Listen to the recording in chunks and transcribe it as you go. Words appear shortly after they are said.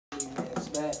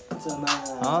to mine.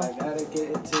 I gotta get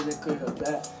it to the crib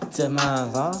back to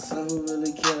mine. Some who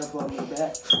really care about me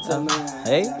back to mine.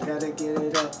 Hey. I gotta get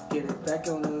it up, get it back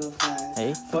on the fine.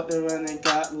 Hey. Fucked around and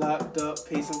got locked up,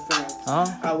 paid some fines.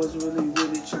 I was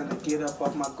really trying to get up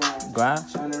off my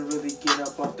grind. Trying to really get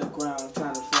up off the ground,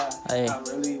 trying to fly. Hey. I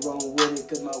really won't with it,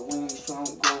 cause my wings strong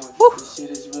growing. This shit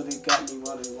has really got me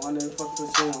running, wanna fuck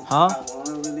pursuing. I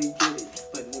wanna really get it,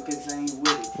 but niggas ain't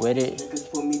with it.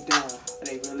 Niggas put me down,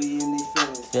 they really in their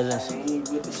feelings. I ain't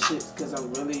with the shit, cause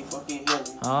I'm really fucking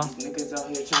heavy. These niggas out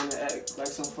here trying to act like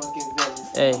some fucking villains.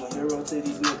 I'm a hero to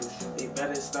these niggas, they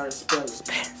better start spelling.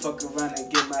 Fuck around and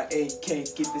get my AK,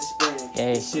 get the spraying.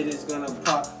 This shit is gonna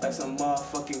pop like some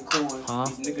motherfucking corn.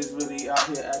 These niggas really out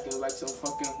here acting like some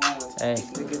fucking horns.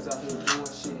 These niggas out here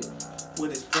doing shit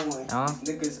with his porn. These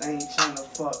niggas ain't trying to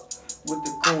fuck with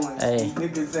the coins. These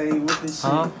niggas ain't with the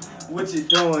shit. What you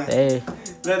doing?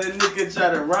 Let a nigga try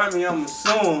to rhyme me, I'ma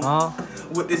sue him.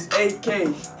 With this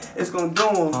AK, it's gonna do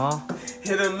him.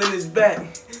 Hit him in his back,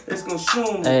 it's gonna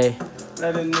shoot him.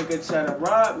 Let a nigga try to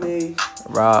rob me.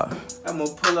 I'ma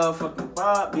pull out fucking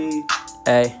Bobby.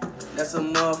 That's a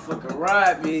motherfucking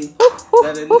ride me.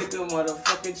 Let a nigga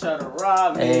motherfucking try to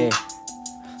rob me.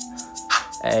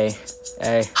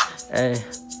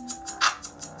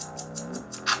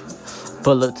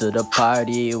 Pull up to the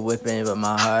party, whipping with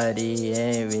my hearty.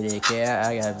 Ain't really care,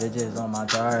 I got bitches on my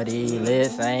tardy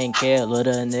list. I ain't care,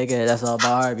 little nigga, that's a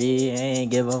Barbie.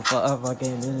 Ain't give a fuck,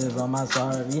 fucking bitches on my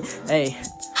sorry. Hey,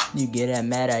 you get that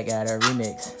mad, I got a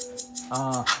remix.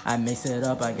 I mix it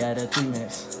up, I got a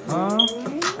 3-mix.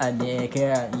 I didn't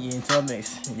care, I eating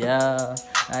 2-mix. Yeah,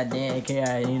 I didn't care,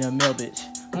 I eat a meal, bitch.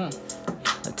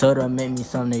 I told her make me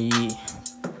something to eat.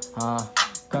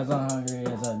 Cause I'm hungry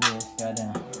as a bitch,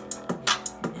 goddamn.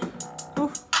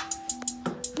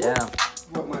 Yeah.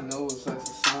 What my nose like a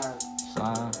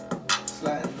slime.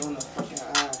 Sliding on the fucking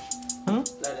iron.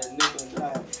 Let a nigga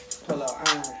lie. Pull out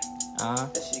iron.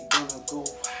 That shit gonna go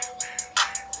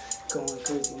going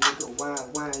crazy, nigga.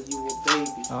 Wine, you a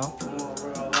baby. Come on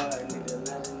real hard, nigga.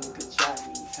 Let a nigga try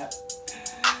me.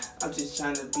 I'm just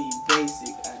trying to be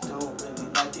basic. I don't really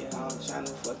like it how I'm trying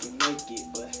to fucking make it.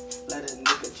 But let a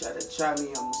nigga try to try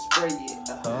me, I'ma spray it.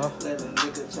 Let a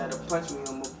nigga try to punch me,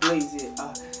 I'ma blaze it.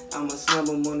 I'ma slam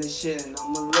him on this shit and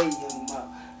I'ma lay him up.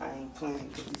 I ain't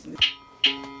playing with these niggas.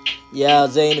 Yeah,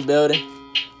 Zae in the building.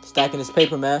 Stacking this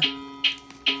paper, man.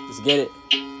 Let's get it.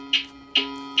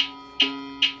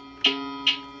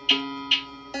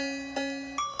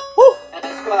 Woo!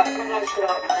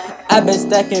 I've been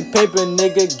stacking paper,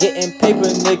 nigga. Getting paper,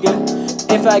 nigga.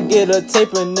 If I get a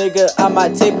taper, nigga, I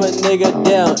might tape a nigga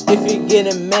down. If you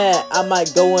getting mad, I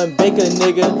might go and bake a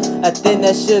nigga. I think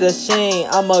that shit a shame,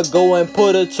 I'ma go and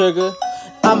pull the trigger.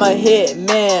 I'm a hit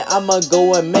man, I'ma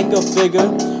go and make a figure.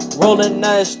 Rolling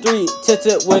down the street,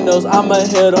 tinted windows, I'ma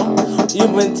hit them. You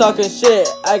been talking shit,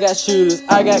 I got shooters,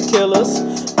 I got killers.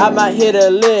 I might hit a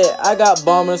lid, I got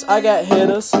bombers, I got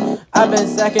hitters. I been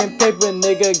stacking paper,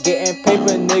 nigga, getting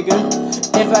paper, nigga.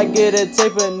 If I get a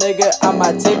taper, nigga, I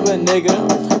might tape a nigga.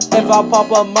 If I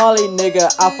pop a molly, nigga,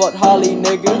 I fuck Holly,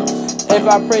 nigga. If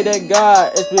I pray to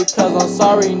God, it's because I'm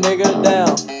sorry, nigga,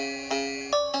 down.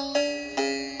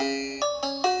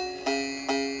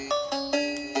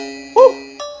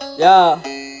 Woo! Yeah.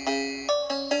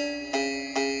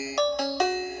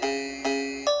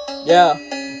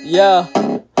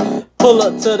 Pull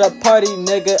up to the party,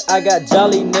 nigga, I got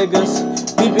jolly niggas.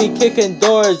 We be kicking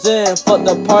doors in, fuck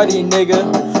the party, nigga.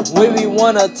 When we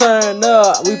wanna turn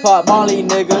up, we pop Molly,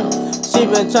 nigga. She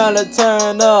been tryna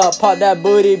turn up, pop that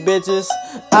booty, bitches.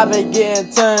 I been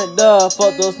getting turned up,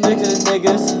 fuck those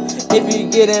niggas. If you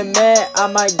getting mad, I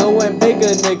might go and bake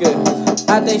a nigga.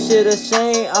 I think shit a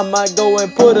shame, I might go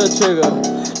and put a trigger.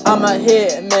 I'm a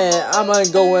hit man, I'ma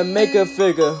go and make a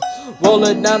figure.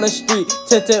 Rolling down the street,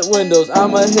 tinted windows,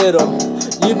 I'ma hit them.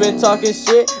 You been talking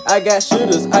shit, I got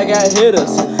shooters, I got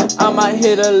hitters. I might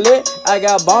hit a lick, I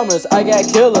got bombers, I got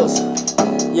killers.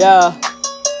 Yeah,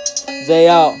 Zae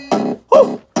out.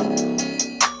 Woo!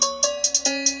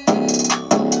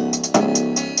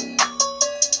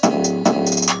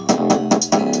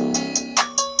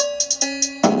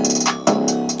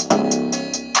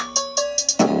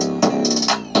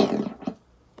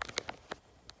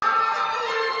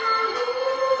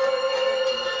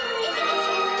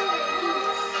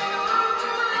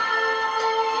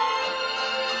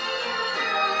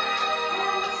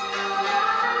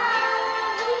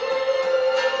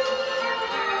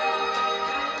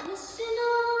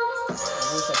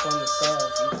 Up on the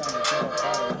stars, I'm trying to get up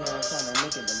out of here, I'm trying to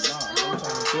make it tomorrow. I'm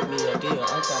trying to get me a deal,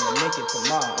 I'm trying to make it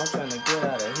tomorrow. I'm trying to get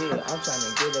out of here, I'm trying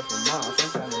to get it from Mars. I'm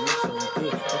trying to make sure we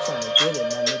good, I'm trying to get it,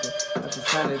 my nigga.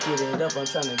 trying to get it up, I'm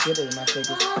trying to get it in my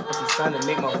fingers. I'm just trying to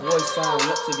make my voice sound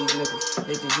up to these niggas.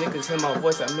 If these niggas hear my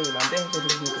voice, I made my day to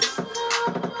these niggas.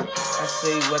 I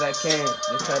say what I can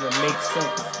to try to make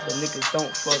sense, but niggas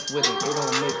don't fuck with it, it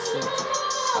don't make sense.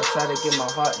 I try to get my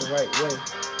heart the right way,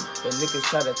 but niggas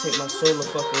try to take my soul the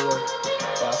fuck away.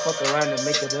 But I fuck around and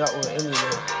make it out with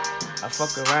anyway. I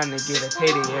fuck around and get a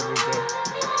payday every day.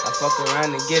 I fuck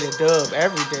around and get a dub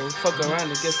every day. Fuck around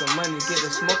and get some money, get a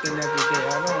smoking every day.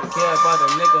 I don't care about a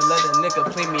nigga, let a nigga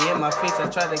play me in my face. I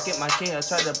try to get my king, I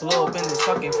try to blow up in his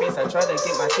fucking face. I try to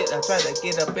get my shit, I try to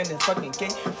get up in his fucking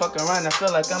cage. Fuck around, I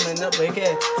feel like I'm in a big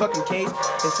ass fucking cage.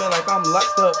 It feel like I'm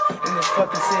locked up in this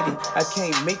fucking city. I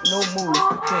can't make no move,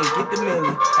 can't get the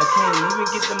milli. I can't even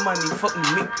get the money, fuck me,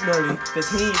 Mick Millie. Cause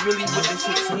he ain't really with the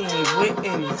shit, he ain't with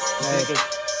any.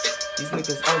 These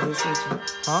niggas out here snitching.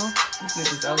 Huh? These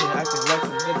niggas out here acting like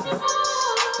some bitches.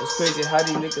 It's crazy how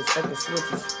these niggas acting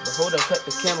switches. But hold up, cut the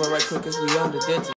camera right quick cause we on the ditches.